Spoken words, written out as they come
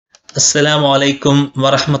Assalamu alaikum wa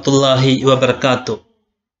rahmatullahi wa barakatuh.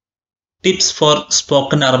 Tips for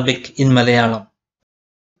spoken Arabic in Malayalam.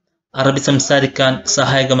 അറബി സംസാരിക്കാൻ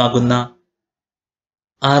സഹായകമാകുന്ന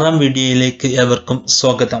 6ാം വീഡിയോയിലേക്ക് ഏവർക്കും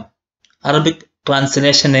സ്വാഗതം. അറബിക്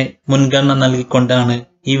ട്രാൻസ്ലേഷനെ മുൻഗണന നൽകിക്കൊണ്ടാണ്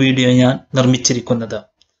ഈ വീഡിയോ ഞാൻ നിർമ്മിച്ചിരിക്കുന്നത്.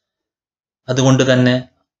 അതുകൊണ്ട് തന്നെ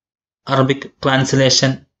അറബിക്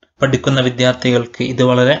ട്രാൻസ്ലേഷൻ പഠിക്കുന്ന വിദ്യാർത്ഥികൾക്ക് ഇത്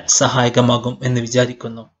വളരെ സഹായകമാകും എന്ന്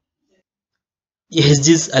വിചാരിക്കുന്നു.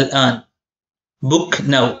 യഹ്ജിസ് അൽ-ആൻ, ബുക്ക്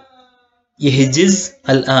നൗ. യഹ്ജിസ്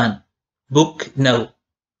അൽ-ആൻ, book now.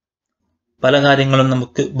 പല കാര്യങ്ങളും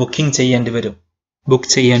നമുക്ക് ബുക്ക് ചെയ്യേണ്ടി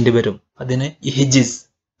വരും. അതിന് യഹ്ജിസ്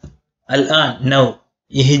അൽ-ആൻ, now.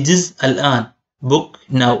 യഹ്ജിസ് അൽ-ആൻ, book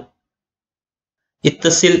now.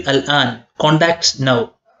 ഇത്തസിൽ അൽ-ആൻ, contact now.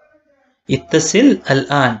 ഇത്തസിൽ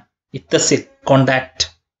അൽ-ആൻ, ഇത്തസിൽ, contact.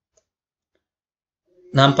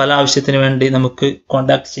 നാം പല ആവശ്യത്തിന് വേണ്ടി നമുക്ക്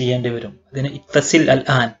കോണ്ടാക്ട് ചെയ്യേണ്ടി വരും. അതിന് ഇത്തസിൽ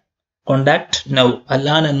അൽ-ആൻ, കോണ്ടാക്ട് നൗ.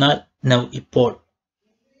 അൽ-ആൻ എന്നാൽ നൗ, ഇപ്പോൾ.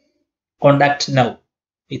 Contact now.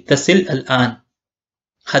 ഇത്തസിൽ അൽ-ആൻ.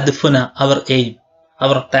 ഹദ്ഫുന, അവർ എയിം,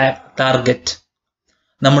 അവർ ടാർഗറ്റ്,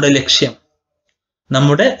 നമ്മുടെ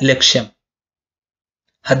ലക്ഷ്യം.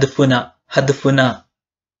 ഹദ്ഫുന, ഹദ്ഫുന,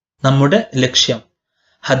 നമ്മുടെ ലക്ഷ്യം.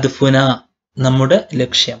 ഹദ്ഫുന, നമ്മുടെ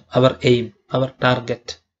ലക്ഷ്യം. അവർ എയിം, അവർ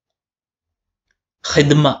ടാർഗറ്റ്.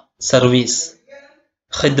 ഖിദ്മ, സർവീസ്.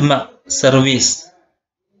 ഖിദ്മ, സർവീസ്.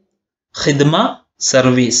 ഖിദ്മ,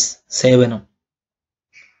 സർവീസ്, സേവനം.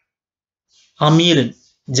 അമീലുൻ,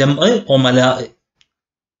 ജംഅ് ഉമലാഅ്.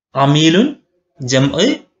 അമീലുൻ, ജംഅ്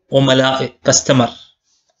ഉമലാഅ്, കസ്റ്റമർ.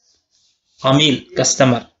 അമീൽ,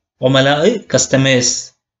 കസ്റ്റമർ. ഉമലാഅ്, കസ്റ്റമേഴ്സ്.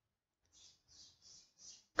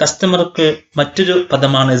 കസ്റ്റമർക്ക് മറ്റൊരു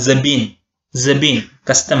പദമാണ് Sabeen. Sabeen,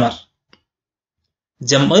 customer.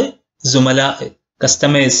 ജംഅ് സുമലാഅ്,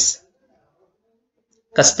 customers.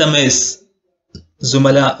 Customers,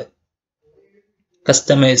 സുമലാഅ്,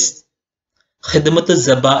 customers. ഖിദ്മത്തു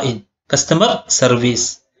സബായിൻ, customer service.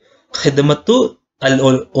 ഖിദ്മത്തു അൽ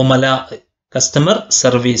ഉമലാഅ്, കസ്റ്റമർ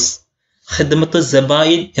സർവീസ്. ഖിദ്മത്തു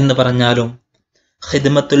സബായിൻ എന്ന് പറഞ്ഞാലും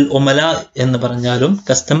ഖിദ്മത്തുൽ ഉമലാ എന്ന് പറഞ്ഞാലും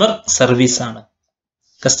കസ്റ്റമർ സർവീസ് ആണ്.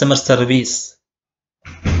 Customer service.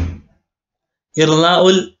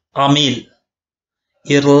 ഇർലാഉൽ Ameel.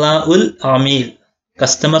 ഇർലാഉൽ Ameel,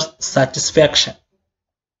 customer satisfaction,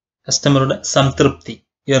 കസ്റ്റമറുടെ സംതൃപ്തി.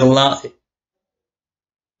 ഇർലാഅ്,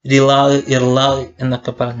 റിലാഅ്, ഇർലാഅ്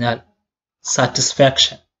എന്നൊക്കെ പറഞ്ഞാൽ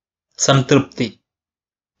സാറ്റിസ്ഫാക്ഷൻ, സംതൃപ്തി.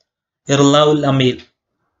 ഇർലാഉൽ അമീൽ,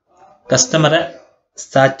 കസ്റ്റമറെ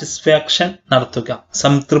സാറ്റിസ്ഫാക്ഷൻ നടത്തുക,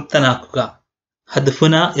 സംതൃപ്തനാക്കുക.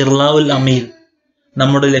 ഹദ്ഫുന ഇർലാഉൽ അമീൽ,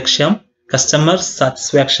 നമ്മുടെ ലക്ഷ്യം കസ്റ്റമർ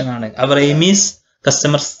സാറ്റിസ്ഫാക്ഷൻ ആണ്. അവർ എയിം ഈസ്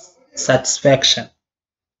കസ്റ്റമർ സാറ്റിസ്ഫാക്ഷൻ.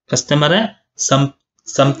 കസ്റ്റമറെ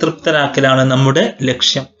സംതൃപ്തരാക്കലാണ് നമ്മുടെ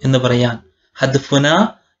ലക്ഷ്യം എന്ന് പറയാൻ ഹദ്ഫുന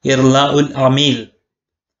ഇർലാഉൽ അമീൽ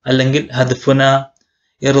അല്ലെങ്കിൽ ഹദ്ഫുന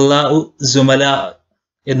ഇർലാഉ സുമലാ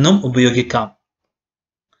എന്നും ഉപയോഗിക്കാം.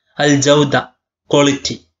 അൽ ജൗദ,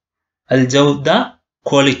 ക്വാളിറ്റി. അൽ Jouda,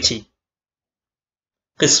 quality.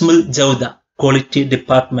 ഖിസ്മുൽ Jouda, quality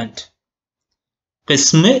department.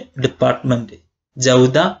 ഖിസ്മ്, department.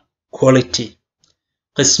 Jouda, quality.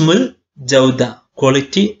 ഖിസ്മുൽ Jouda,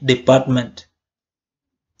 quality department.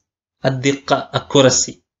 അദ്ദിഖ,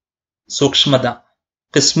 accuracy, സൂക്ഷ്മത.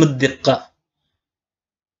 ഖിസ്മുദ്ദിഖ,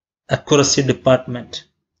 അക്യുറസി ഡിപ്പാർട്ട്മെന്റ്.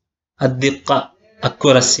 അദ്ദിഖ,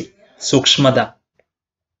 അക്യുറസി, സൂക്ഷ്മത.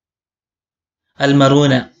 അൽ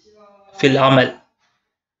മറൂന ഫിൽ അമൽ,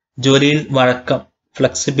 ജോലിയിൽ വഴക്കം,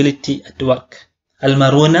 flexibility at work. Al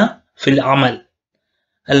മറൂന fill Amal.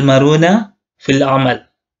 Al മറൂന fill Amal,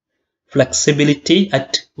 flexibility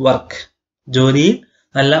at work. ജോലിയിൽ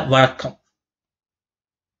നല്ല വഴക്കം.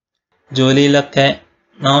 ജോലിയിലൊക്കെ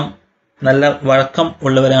നാം നല്ല വഴക്കം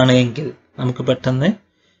ഉള്ളവരാണ് എങ്കിൽ നമുക്ക് പെട്ടെന്ന്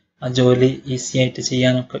ആ ജോലി ഈസി ആയിട്ട്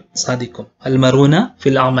ചെയ്യാനൊക്കെ സാധിക്കും. അൽ മറൂന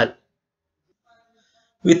ഫിൽ അമൽ.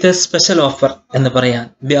 വിത്ത് എ സ്പെഷ്യൽ ഓഫർ എന്ന് പറയാൻ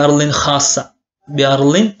ബിഅർളിൻ Khasa.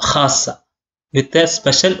 ബിഅർളിൻ Khasa, with a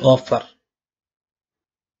special offer.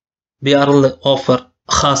 ബിഅർൾ, offer.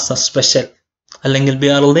 Khasa, special. അല്ലെങ്കിൽ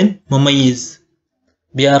ബിഅർളിൻ മുമയ്യിസ്.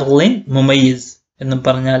 ബിഅർളിൻ മുമയ്യിസ് എന്നും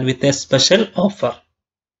പറഞ്ഞാൽ വിത്ത് എ സ്പെഷ്യൽ ഓഫർ.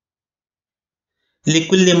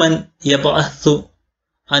 ലികുല്ലി മൻ യബ്അത്തു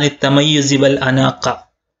അനി തമയ്യുസി വൽ അനാഖ.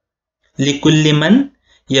 ലികുല്ലി മൻ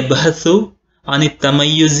യബ്ഹത്തു അനി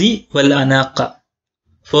തമയ്യുസി വൽ അനാഖ.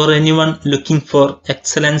 For anyone looking for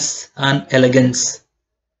excellence and elegance.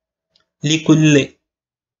 ലികുല്ലി,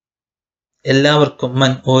 എല്ലാവർക്കും.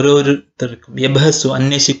 മൻ, ഓരോരുത്തർക്കും. യബ്ഹസു,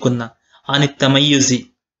 അന്വേഷിക്കുന്ന. അനി തമയ്യുസി,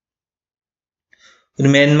 ഒരു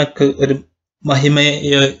മേന്മക്ക്, ഒരു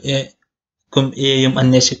മഹിമയെയും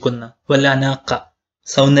അന്വേഷിക്കുന്ന. വൽ അനാഖ,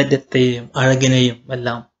 സൗന്ദര്യത്തെയും അഴകിനെയും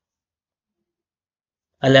എല്ലാം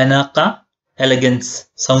അൽ അനാഖ എലഗൻസ്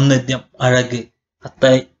സൗന്ദര്യം അഴക്.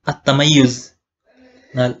 അത്തമയ്യുസ്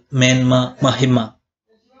എന്നാൽ മേന്മ മഹിമ.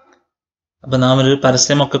 അപ്പൊ നാം ഒരു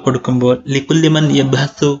പരസ്യമൊക്കെ കൊടുക്കുമ്പോൾ ലികുല്ലിമൻ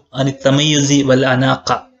യബ്ഹസു അനി തമയ്യുസി വൽ അനാഖ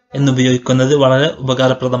എന്നുപയോഗിക്കുന്നത് വളരെ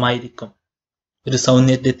ഉപകാരപ്രദമായിരിക്കും. ഒരു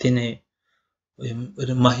സൗന്ദര്യത്തിന്,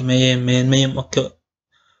 ഒരു മഹിമയും മേന്മയും ഒക്കെ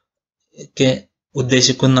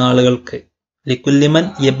ഉദ്ദേശിക്കുന്ന ആളുകൾക്ക്, ലികുല്ലിമൻ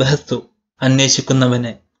യബ്ഹസു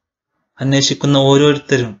അന്വേഷിക്കുന്നവനെ, അന്വേഷിക്കുന്ന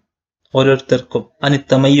ഓരോരുത്തർക്കും അനി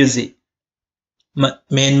തമയ്യുസി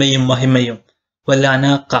മേന്മയും മഹിമയും വല്ല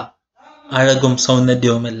അനാഖ അഴകും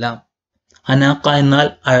സൗന്ദര്യവുമെല്ലാം. അനാഖ എന്നാൽ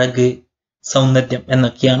അഴക്, സൗന്ദര്യം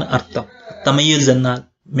എന്നൊക്കെയാണ് അർത്ഥം. തമയ്യുസ് എന്നാൽ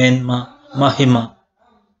മേന്മ, മഹിമ,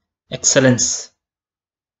 എക്സലൻസ്.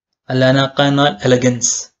 അൽ അനാഖ എന്നാൽ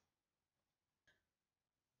എലഗൻസ്.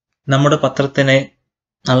 നമ്മുടെ പത്രത്തിന്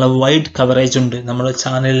നല്ല വൈഡ് കവറേജ് ഉണ്ട്, നമ്മുടെ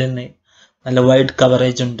ചാനലിന് നല്ല വൈഡ്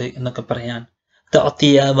കവറേജ് ഉണ്ട് എന്നൊക്കെ പറയാൻ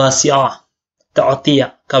തഅതിയ വാസിഅ. തഅതിയ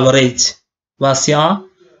കവറേജ്, വാസിഅ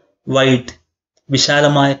വൈഡ്,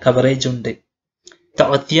 വിശാലമായ കവറേജ് ഉണ്ട്.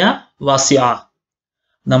 തഅതിയ വാസിഅ.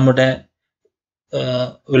 നമ്മുടെ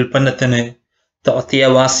ഉൽപ്പന്നത്തിന് തഅതിയ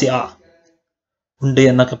വാസിഅ ഉണ്ട്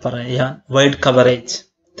എന്നൊക്കെ പറയാൻ വൈഡ് കവറേജ്.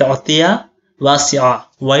 തഅതിയ വാസിഅ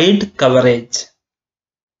wide coverage.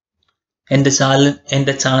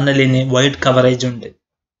 എന്റെ ചാനലിന് വൈഡ് കവറേജ് ഉണ്ട്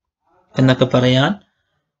എന്നൊക്കെ പറയാൻ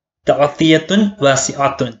തഅതിയത്തുൻ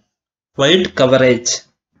വാസിഅത്തുൻ വൈഡ് കവറേജ്.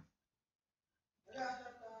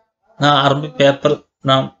 അറബി പേപ്പർ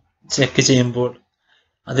നാം ചെക്ക് ചെയ്യുമ്പോൾ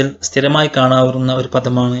അതിൽ സ്ഥിരമായി കാണാവുന്ന ഒരു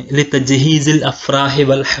പദമാണ് ലിതജ്ഹീസിൽ അഫ്രാഹി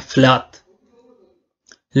വൽ ഹഫ്ലാത്ത്.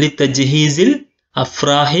 ലിതജ്ഹീസിൽ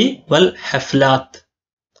അഫ്രാഹി വൽ ഹഫ്ലാത്ത്.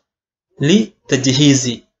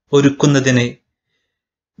 ലിതജ്ഹീസി ഒരുക്കുന്നതിന്,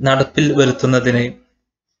 നടപ്പിൽ വരുത്തുന്നതിന്.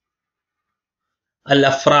 അൽ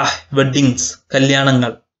അഫ്രാഹ് വെഡിങ്സ്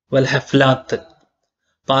കല്യാണങ്ങൾ, വൽ ഹഫ്ലാത്ത്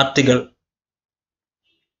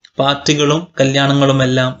പാർട്ടികളും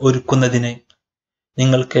കല്യാണങ്ങളുമെല്ലാം ഒരുക്കുന്നതിന്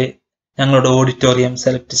നിങ്ങൾക്ക് ഞങ്ങളുടെ ഓഡിറ്റോറിയം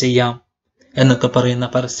സെലക്ട് ചെയ്യാം എന്നൊക്കെ പറയുന്ന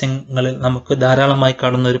പരസ്യങ്ങളിൽ നമുക്ക് ധാരാളമായി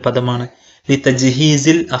കാണുന്ന ഒരു പദമാണ്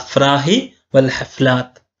ലിതജ്ഹീസിൽ അഫ്രാഹി വൽ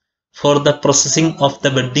ഹഫ്ലാത്ത്, for the processing of the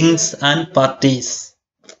weddings and parties.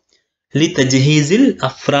 ലിതജ്ഹീസിൽ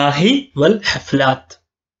അഫ്രാഹി വൽ ഹഫ്ലാത്ത്.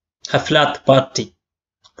 ഹഫ്ലാത്ത്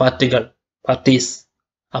പാർട്ടികൾ, പാർട്ടീസ്.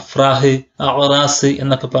 അഫ്രാഹ്, അറാസ്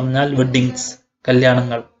എന്നൊക്കെ പറഞ്ഞാൽ വെഡിങ്സ്,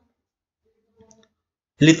 കല്യാണങ്ങൾ.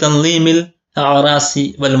 ലിതൻലീമിൽ അറാസി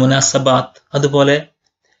വൽ മുനാസബാത്ത്. അതുപോലെ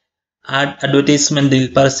അഡ്വർടൈസ്മെന്റിൽ,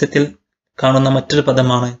 പരസ്യത്തിൽ കാണുന്ന മറ്റൊരു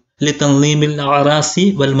പദമാണ് ലിതൻലീമിൽ അറാസി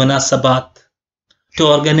വൽ മുനാസബാത്ത്, to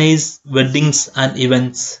organise weddings and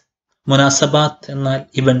events. മുനാസബാത്ത് എന്നാൽ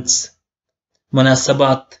ഇവന്റ്സ്,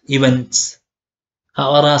 മുനാസബാത്ത് ഇവന്റ്സ്.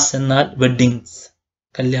 അറാസ് എന്നാൽ വെഡിങ്സ്,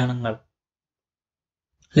 കല്യാണങ്ങൾ.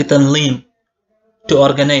 ലിതൻലീം ടു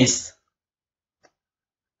ഓർഗനൈസ്,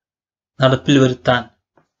 നടപ്പിൽ വരുത്താൻ.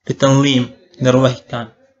 ലിതൻലീം നിർവഹിക്കാൻ,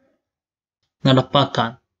 നടപ്പാക്കാൻ.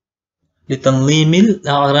 ലിതൻലീമിൽ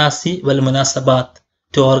അറാസി വൽ മുനാസബാത്ത്,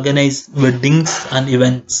 to organise weddings and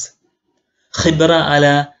events. ഖിബ്റ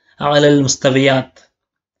Alal മുസ്തവിയാത്ത്,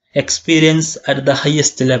 experience at the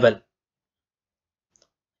highest level.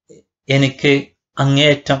 എനിക്ക്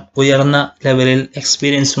അങ്ങേയറ്റം ഉയർന്ന ലെവലിൽ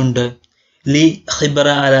എക്സ്പീരിയൻസ് ഉണ്ട്. ലി ഖിബ്റ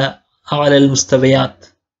അലൽ മുസ്തവിയാത്ത്,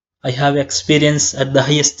 I have experience at the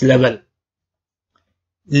highest level.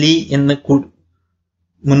 ലി എന്ന്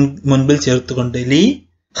മുൻപിൽ ചേർത്തുകൊണ്ട് ലി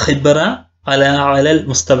ഖിബ്റ അലൽ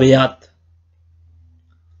മുസ്തവിയാത്ത്.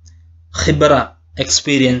 ഖിബ്റ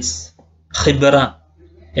എക്സ്പീരിയൻസ്, ഖിബ്റ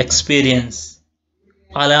എക്സ്പീരിയൻസ്.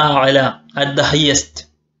 അല at the highest,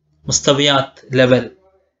 മുസ്തവിയാത്ത് level,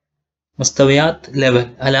 മുസ്തവിയാത്ത് level.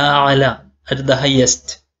 അല at the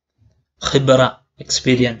highest, ഖിബ്റ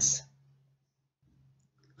experience.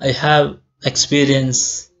 I have experience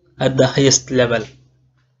at the highest level.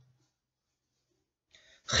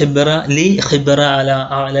 خبرة لي خبرة على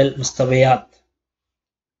أعلى المستويات.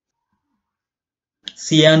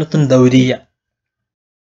 صيانة دورية,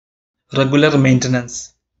 regular maintenance,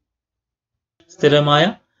 സ്ഥിരമായ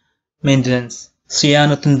maintenance.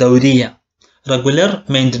 صيانة دورية, regular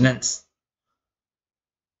maintenance.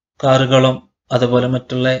 കാറുകളും അതുപോലെ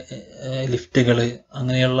മറ്റുള്ള ലിഫ്റ്റുകൾ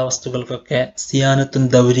അങ്ങനെയുള്ള വസ്തുക്കൾക്കൊക്കെ സിയാനത്തുൻ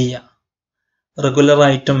ദൗരിയ, റെഗുലർ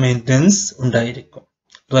ആയിട്ടും മെയിൻ്റനൻസ് ഉണ്ടായിരിക്കും.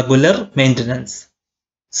 Regular maintenance.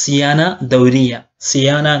 സിയാന ദൗരിയ.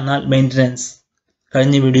 സിയാന എന്നാൽ മെയിൻ്റനൻസ്.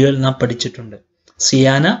 കഴിഞ്ഞ വീഡിയോയിൽ നാം പഠിച്ചിട്ടുണ്ട്.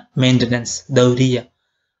 Siyana maintenance, ദൗരിയ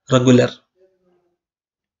regular.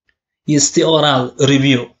 ഇസ്തിഓറാൽ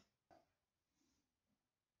റിവ്യൂ,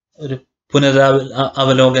 ഒരു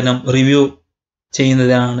അവലോകനം, റിവ്യൂ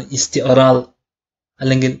ചെയ്യുന്നതാണ് ഇസ്തിഓറാൽ.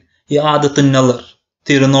 അല്ലെങ്കിൽ ഇആദത്തുൻ നളർ,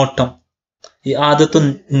 തിരുനോട്ടം. ഇആദത്തുൻ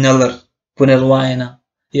നളർ പുനർവായന,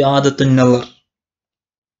 ഇആദത്തുൻ നളർ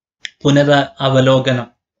പുനരവലോകനം.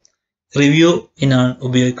 റിവ്യൂ ഇനാണ്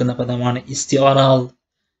ഉപയോഗിക്കുന്ന പദമാണ് ഇസ്തിഅറാദ്.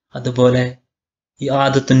 അതുപോലെ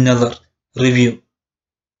ഇആദത്തുൻ നളർ review.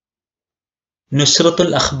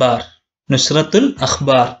 Nusrathul അഖ്ബാർ, Nusrathul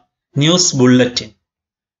അഖ്ബാർ news bulletin,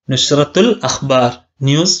 Nusrathul അഖ്ബാർ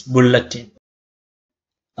news bulletin.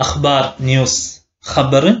 അഖ്ബാർ news,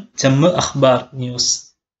 ഖബർ ജംഉ അഖ്ബാർ news.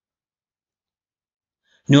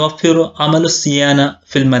 നുവഫിറു Amalu Siyana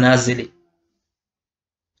fill മനാസിലി,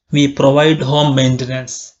 we provide home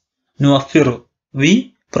maintenance. Nuwaffiru, we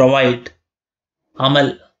provide. Amal,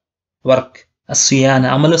 work. Asiyana,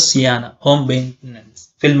 amal asiyana, home maintenance.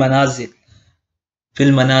 Fil manazil,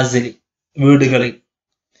 fil manazili, വീടുകളിൽ.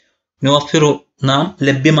 Nuwaffiru, നാം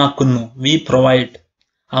ലഭ്യമാക്കുന്നു. We provide.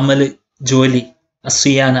 അമൽ ജോലി,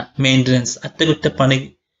 അസിയാന maintenance അറ്റകുറ്റപ്പണി.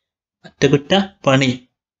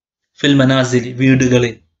 ഫിൽ മനാസിലി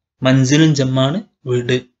വീടുകളിൽ. മൻസിലും ജമ്മാണ്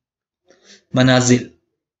വീട്, മനാസിൽ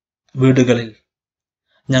വീടുകളിൽ.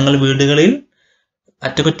 ഞങ്ങൾ വീടുകളിൽ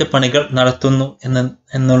അറ്റകുറ്റപ്പണികൾ നടത്തുന്നു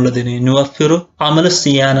എന്നുള്ളതിന് നുവഫിറു അമലു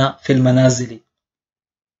സിയാന ഫിൽ മനാസിലി.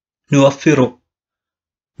 നുവഫിറു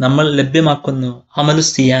നമ്മൾ ലഭ്യമാക്കുന്നു, അമലു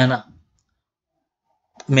Siyana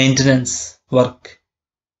maintenance work,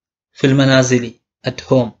 fill മനാസിലി at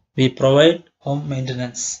home, V provide home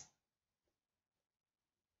maintenance.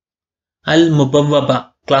 Al മുബവ്വബ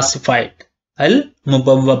classified, Al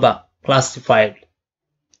മുബവ്വബ classified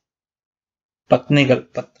പത്നികൾ,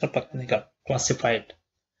 പത്രപത്നികൾ classified.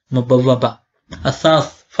 മുബവ്വബ.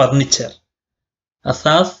 Asas furniture,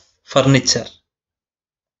 Asas furniture.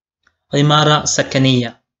 ഇമാറ സക്കനിയ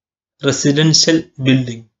residential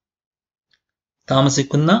building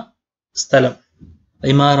താമസിക്കുന്ന സ്ഥലം.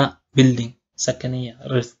 ഇമാറ building, സക്കനിയ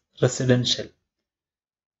residential.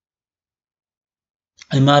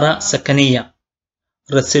 ഇമാറ സക്കനിയ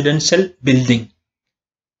residential building.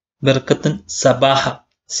 ബർക്കത്തുൻ സബാഹ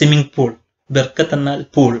swimming pool. ബർക്കത്ത് എന്നാൽ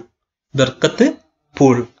പൂൾ, ബർക്കത്ത്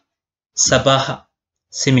പൂൾ. സബാഹ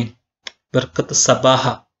സ്വിമ്മിംഗ്, ബർക്കത്ത് സബാഹ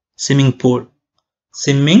swimming pool,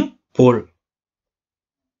 swimming pool.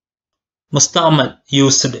 മുസ്താമൽ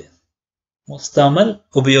used, മുസ്താമൽ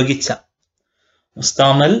ഉപയോഗിച്ച,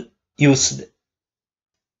 മുസ്താമൽ used.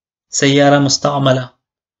 സയ്യാറ മുസ്താമല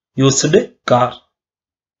used car.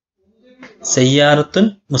 സയ്യാറത്തുൻ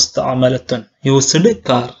മുസ്താമലത്തുൻ used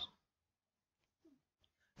car.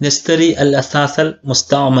 നസ്തരി Al അസാസൽ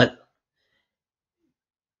മുസ്താമൽ,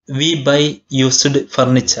 V by used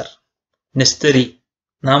furniture. നസ്തരി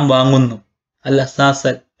നാം വാങ്ങുന്നു, അൽ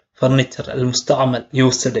അസാസൽ furniture, അൽ മുസ്താമൽ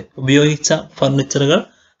used ഉപയോഗിച്ച ഫർണിച്ചറുകൾ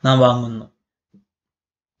നാം വാങ്ങുന്നു.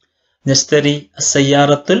 നസ്തരി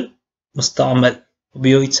സയ്യാറത്തുൽ മുസ്താമൽ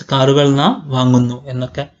ഉപയോഗിച്ച കാറുകൾ നാം വാങ്ങുന്നു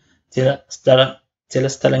എന്നൊക്കെ ചില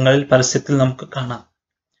സ്ഥലങ്ങളിൽ പരസ്യത്തിൽ നമുക്ക് കാണാം.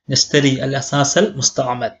 നസ്തരി അൽ അസാസൽ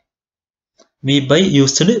മുസ്താമൽ, we buy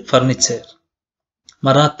used furniture.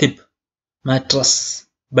 മറാത്തിബ് mattress,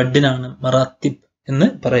 ബെഡിനാണ് മറാത്തിബ് എന്ന്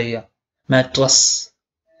പറയുക. Mattress,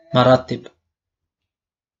 മറാത്തിബ്.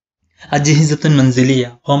 അജ്ഹിസത്തുൻ മൻസിലിയ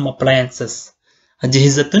home appliances,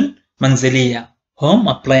 അജ്ഹിസത്തുൻ മൻസിലിയ home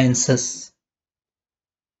appliances.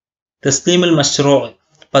 തസ്ലീമുൽ മശ്റൂ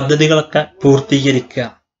പദ്ധതികളൊക്കെ പൂർത്തീകരിക്കുക.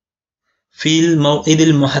 Feel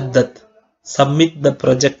മൗഇദിൽ മുഹദ്ദദ് submit the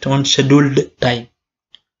project on scheduled time.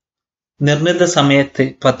 നിർണിത സമയത്ത്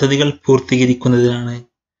പദ്ധതികൾ പൂർത്തീകരിക്കുന്നതിനാണ്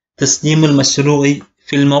തസ്ലീമുൽ മശ്റൂഇ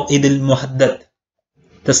ഫിൽ മൗഇദിൽ മുഹദ്ദദ്.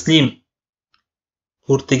 തസ്ലീം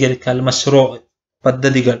പൂർത്തീകരിക്കൽ, മശ്റൂ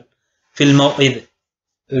പദ്ധതികൾ, ഫിൽ മൗഇദ്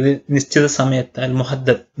ഒരു നിശ്ചിത സമയത്ത്, അൽ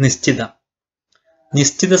മുഹദ്ദദ്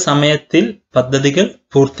നിശ്ചിത സമയത്തിൽ പദ്ധതികൾ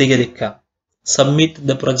പൂർത്തീകരിക്കുക. Submit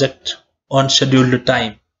the project on scheduled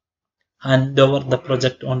time, hand over the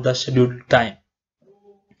project on the scheduled time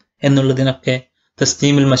എന്നുള്ളതിനൊക്കെ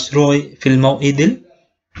തസ്ലീമുൽ മശ്റൂഇ ഫിൽ മൗഇദിൽ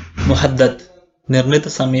മുഹദ്ദദ് നിർണിത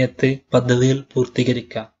സമയത്ത് പദ്ധതികൾ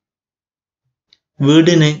പൂർത്തീകരിക്കുക.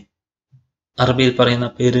 വീടിന് അറബിയിൽ പറയുന്ന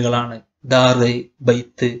പേരുകളാണ് ദാറ്,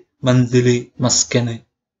 ബൈത്ത്, മൻസില്, മസ്കന്.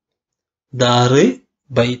 ദാറ്,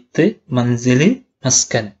 ബൈത്ത്, മൻസില്,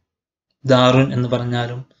 മസ്കന്. ദാറുൻ എന്ന്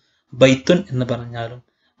പറഞ്ഞാലും ബൈത്തുൻ എന്ന് പറഞ്ഞാലും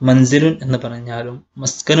മൻസിലുൻ എന്ന് പറഞ്ഞാലും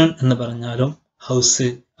മസ്കനുൻ എന്ന് പറഞ്ഞാലും ഹൗസ്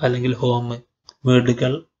അല്ലെങ്കിൽ ഹോം,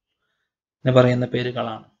 വീടുകൾ എന്ന് പറയുന്ന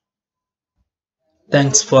പേരുകളാണ്.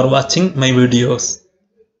 Thanks for watching my videos.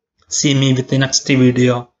 See me with the next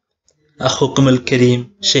video. أخوكم الكريم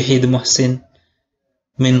Shaheed Muhsin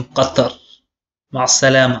മിൻ ഖത്തർ.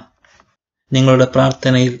 മഅസ്സലാമ. നിങ്ങളുടെ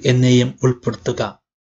പ്രാർത്ഥനയിൽ എന്നെയും ഉൾപ്പെടുത്തുക.